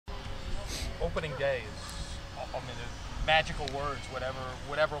opening day is, I mean, the magical words,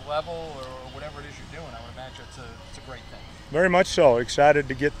 whatever level or whatever it is you're doing. I would imagine it's a great thing. Very much so. Excited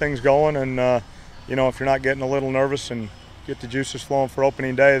to get things going, and you know, if you're not getting a little nervous and get the juices flowing for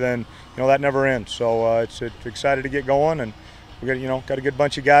opening day, then you know that never ends. So it's excited to get going, and we got a good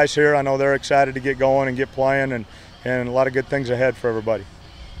bunch of guys here. I know they're excited to get going and get playing, and a lot of good things ahead for everybody.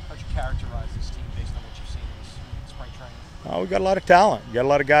 How'd you characterize this team based on what you've seen in spring training? We've got a lot of talent. We've got a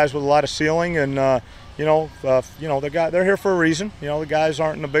lot of guys with a lot of ceiling, and they're here for a reason. You know, the guys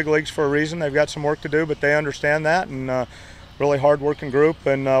aren't in the big leagues for a reason. They've got some work to do, but they understand that, and really hard-working group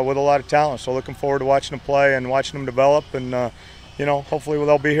and with a lot of talent. So looking forward to watching them play and watching them develop, and hopefully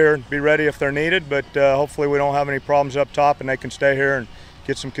they'll be here and be ready if they're needed, but hopefully we don't have any problems up top and they can stay here and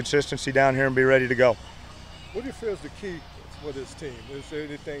get some consistency down here and be ready to go. What do you feel is the key for this team? Is there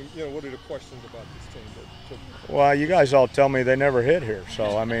anything, what are the questions about this team? Well, you guys all tell me they never hit here,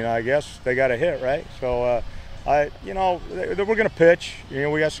 so I mean, I guess they got to hit, right? So we're going to pitch. You know,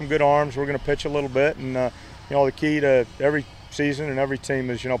 we got some good arms. We're going to pitch a little bit, and the key to every season and every team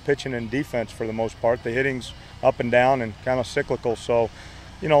is pitching and defense for the most part. The hitting's up and down and kind of cyclical. So,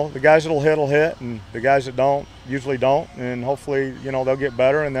 the guys that'll hit will hit, and the guys that don't usually don't. And hopefully, they'll get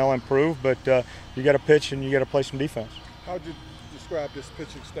better and they'll improve. But you got to pitch and you got to play some defense. How would you describe this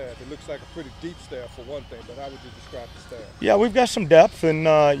pitching staff? It looks like a pretty deep staff for one thing, but how would you describe the staff? Yeah, we've got some depth, and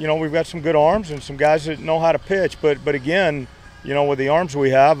we've got some good arms and some guys that know how to pitch. But again, with the arms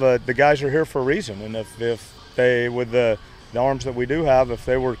we have, the guys are here for a reason. And if they, with the arms that we do have, if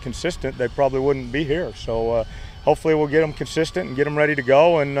they were consistent, they probably wouldn't be here. So hopefully we'll get them consistent and get them ready to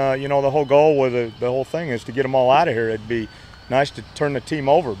go. And the whole goal with the whole thing is to get them all out of here. It'd be nice to turn the team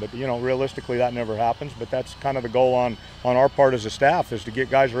over, but realistically that never happens. But that's kind of the goal on our part as a staff, is to get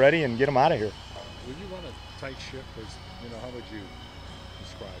guys ready and get them out of here. Will you run a tight ship? How would you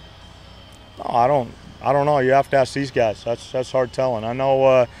describe it? No, I don't know. You have to ask these guys. That's hard telling. I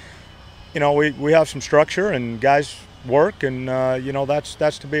know. We have some structure and guys work, and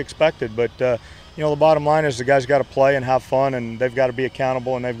that's to be expected. But the bottom line is the guys got to play and have fun, and they've got to be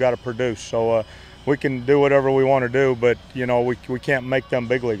accountable and they've got to produce. So we can do whatever we want to do, but we can't make them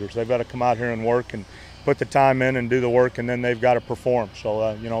big leaguers. They've got to come out here and work and put the time in and do the work, and then they've got to perform.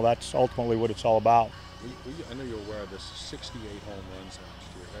 So that's ultimately what it's all about. I know you're aware of this. 68 home runs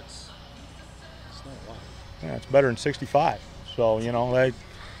last year. That's not a lot. Yeah, it's better than 65. So I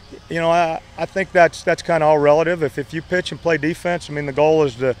think that's kind of all relative. If you pitch and play defense, I mean, the goal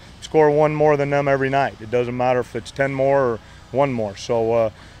is to score one more than them every night. It doesn't matter if it's 10 more or one more.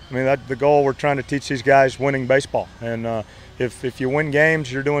 So, that's the goal. We're trying to teach these guys winning baseball. And if you win games,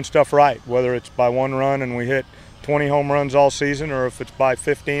 you're doing stuff right, whether it's by one run and we hit 20 home runs all season, or if it's by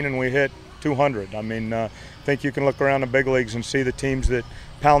 15 and we hit 200. I mean, I think you can look around the big leagues and see the teams that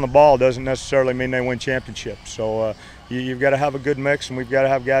pound the ball doesn't necessarily mean they win championships. So you've got to have a good mix, and we've got to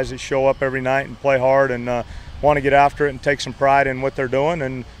have guys that show up every night and play hard and want to get after it and take some pride in what they're doing,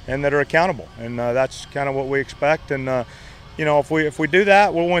 and that are accountable. And that's kind of what we expect. And if we do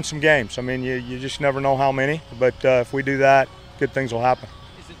that, we'll win some games. I mean, you just never know how many, but if we do that, good things will happen.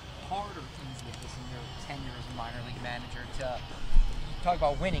 Is it hard or easy with this in your tenure as a minor league manager to talk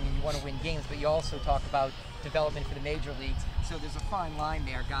about winning and you want to win games, but you also talk about development for the major leagues? So there's a fine line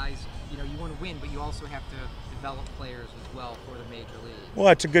there, guys. You want to win, but you also have to develop players as well for the major league. Well,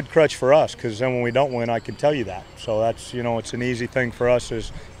 it's a good crutch for us, because then when we don't win, I can tell you that. So that's it's an easy thing for us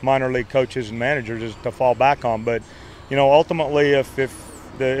as minor league coaches and managers is to fall back on. But ultimately, if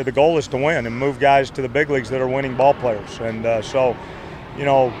the goal is to win and move guys to the big leagues that are winning ball players, and so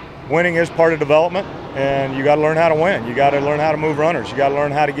winning is part of development, and you got to learn how to win. You got to learn how to move runners. You got to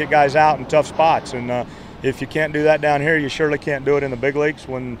learn how to get guys out in tough spots, and if you can't do that down here, you surely can't do it in the big leagues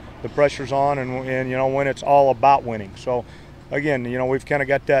when the pressure's on and when it's all about winning. So again, we've kind of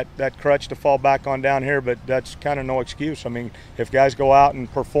got that crutch to fall back on down here, but that's kind of no excuse. I mean, if guys go out and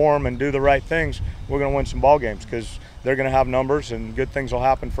perform and do the right things, we're going to win some ball games, because they're going to have numbers, and good things will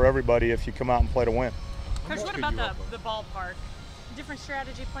happen for everybody if you come out and play to win. Coach, what about the ballpark? Different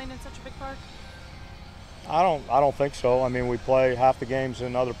strategy playing in such a big park? I don't think so. I mean, we play half the games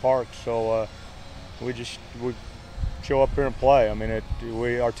in other parks, so we show up here and play. I mean,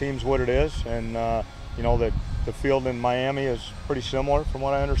 our team's what it is, and the field in Miami is pretty similar from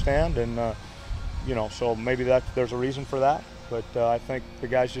what I understand, and so maybe there's a reason for that. But I think the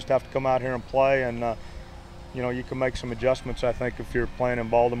guys just have to come out here and play, and you can make some adjustments, I think, if you're playing in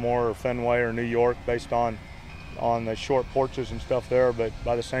Baltimore or Fenway or New York, based on the short porches and stuff there. But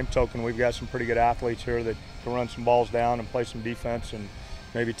by the same token, we've got some pretty good athletes here that can run some balls down and play some defense and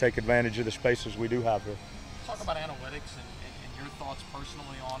maybe take advantage of the spaces we do have here. Talk about analytics and your thoughts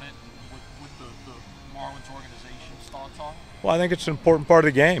personally on it, and what the Marlins organization's thoughts on it? Well, I think it's an important part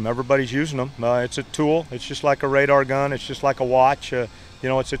of the game. Everybody's using them. It's a tool. It's just like a radar gun. It's just like a watch.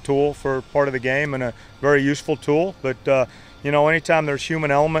 It's a tool for part of the game and a very useful tool. But, anytime there's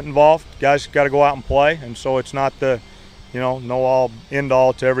human element involved, guys got to go out and play. And so it's not the, no all end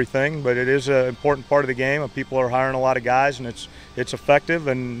all to everything, but it is an important part of the game. And people are hiring a lot of guys, and it's effective,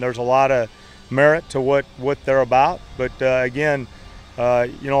 and there's a lot of merit to what they're about. But again,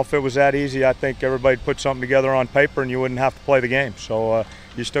 if it was that easy, I think everybody'd put something together on paper and you wouldn't have to play the game. So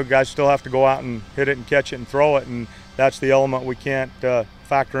guys still have to go out and hit it and catch it and throw it, and that's the element we can't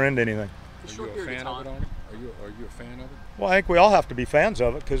factor into anything. Are you a fan of it, Arnie? Are you a fan of it? Well, I think we all have to be fans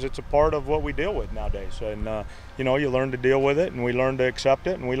of it because it's a part of what we deal with nowadays. And, you learn to deal with it, and we learn to accept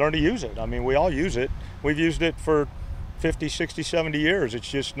it, and we learn to use it. I mean, we all use it. We've used it for 50, 60, 70 years. It's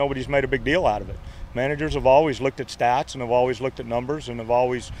just nobody's made a big deal out of it. Managers have always looked at stats and have always looked at numbers and have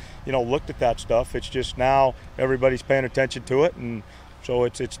always, looked at that stuff. It's just now everybody's paying attention to it, and so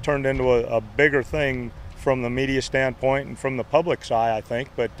it's turned into a bigger thing from the media standpoint and from the public's eye, I think.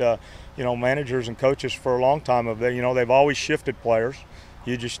 But managers and coaches for a long time they've always shifted players.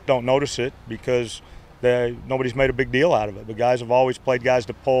 You just don't notice it because nobody's made a big deal out of it. The guys have always played guys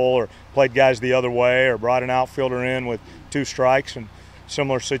to pull or played guys the other way or brought an outfielder in with 2 strikes and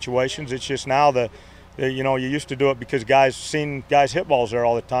similar situations. It's just now you used to do it because guys hit balls there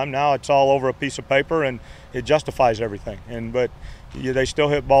all the time. Now it's all over a piece of paper and it justifies everything. But they still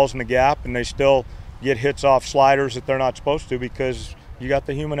hit balls in the gap, and they still get hits off sliders that they're not supposed to because you got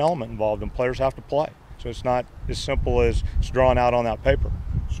the human element involved and players have to play. So it's not as simple as it's drawn out on that paper.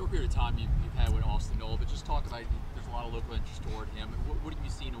 Short period of time you've had with Austin Noel, but just talk about, there's a lot of local interest toward him. What have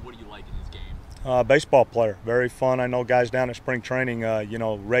you seen and what do you like in his game? Baseball player, very fun. I know guys down at spring training,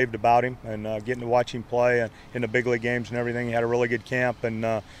 raved about him and getting to watch him play in the big league games and everything. He had a really good camp,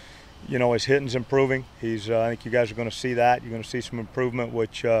 and his hitting's improving. I think you guys are going to see that. You're going to see some improvement,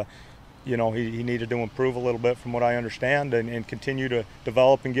 which he needed to improve a little bit from what I understand and continue to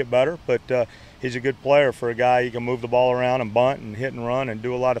develop and get better. But he's a good player for a guy. He can move the ball around and bunt and hit and run and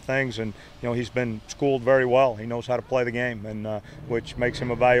do a lot of things. And he's been schooled very well. He knows how to play the game, and which makes him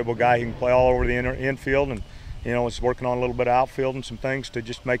a valuable guy. He can play all over the infield, and he's working on a little bit of outfield and some things to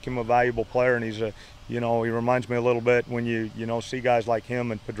just make him a valuable player. And he's he reminds me a little bit when you see guys like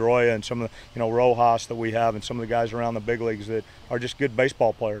him and Pedroia and some of the Rojas that we have and some of the guys around the big leagues that are just good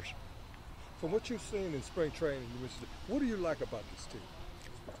baseball players. From what you've seen in spring training, what do you like about this team?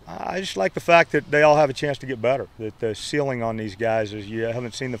 I just like the fact that they all have a chance to get better, that the ceiling on these guys is you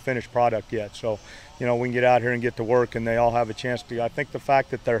haven't seen the finished product yet. So, we can get out here and get to work, and they all have a chance to. I think the fact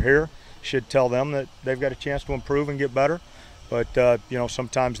that they're here should tell them that they've got a chance to improve and get better. But,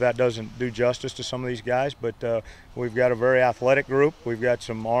 sometimes that doesn't do justice to some of these guys. But we've got a very athletic group. We've got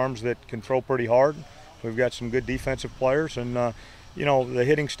some arms that can throw pretty hard. We've got some good defensive players, and the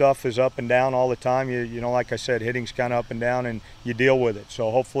hitting stuff is up and down all the time. Like I said, hitting's kind of up and down, and you deal with it.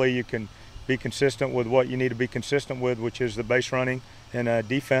 So hopefully you can be consistent with what you need to be consistent with, which is the base running and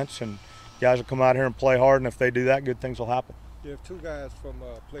defense. And guys will come out here and play hard, and if they do that, good things will happen. You have 2 guys from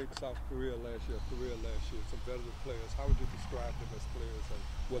played South Korea last year, some veteran players. How would you describe them as players and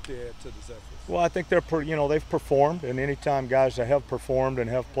what they add to the Zephyrs? Well, I think they've performed, and anytime guys that have performed and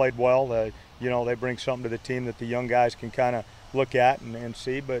have played well, they bring something to the team that the young guys can kind of look at and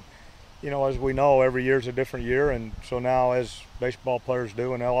see. But as we know, every year's a different year, and so now, as baseball players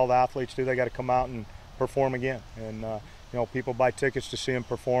do and all the athletes do, they got to come out and perform again. And people buy tickets to see them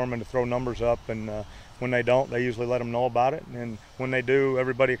perform and to throw numbers up, and when they don't, they usually let them know about it, and when they do,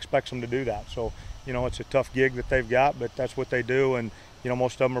 everybody expects them to do that. So it's a tough gig that they've got, but that's what they do. And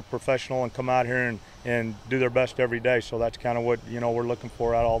most of them are professional and come out here and do their best every day. So that's kind of what we're looking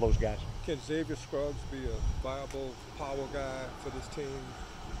for out of all those guys. Can Xavier Scruggs be a viable power guy for this team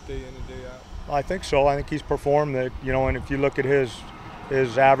day in and day out? I think so. I think he's performed that, and if you look at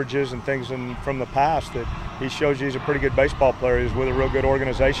his averages and things from the past, that he shows you he's a pretty good baseball player. He's with a real good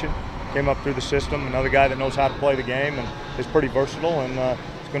organization, came up through the system, another guy that knows how to play the game and is pretty versatile, and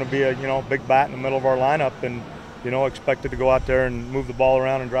it's going to be a big bat in the middle of our lineup, and expected to go out there and move the ball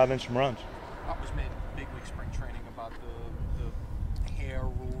around and drive in some runs. What was made big league spring training about the hair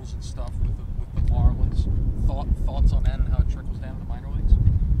rules and stuff with the Marlins. Thoughts on that and how it trickles down to the minor leagues?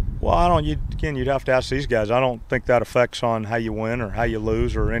 Well, you'd have to ask these guys. I don't think that affects on how you win or how you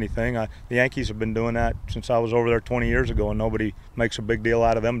lose or anything. The Yankees have been doing that since I was over there 20 years ago, and nobody makes a big deal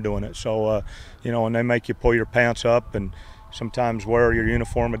out of them doing it. So, and they make you pull your pants up and sometimes wear your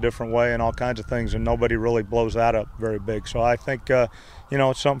uniform a different way and all kinds of things, and nobody really blows that up very big. So I think,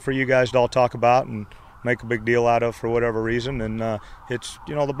 it's something for you guys to all talk about and make a big deal out of for whatever reason. And it's,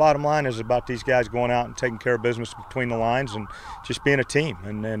 you know, the bottom line is about these guys going out and taking care of business between the lines and just being a team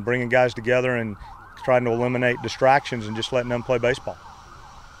and bringing guys together and trying to eliminate distractions and just letting them play baseball.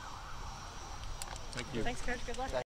 Thank you. Thanks, Coach. Good luck.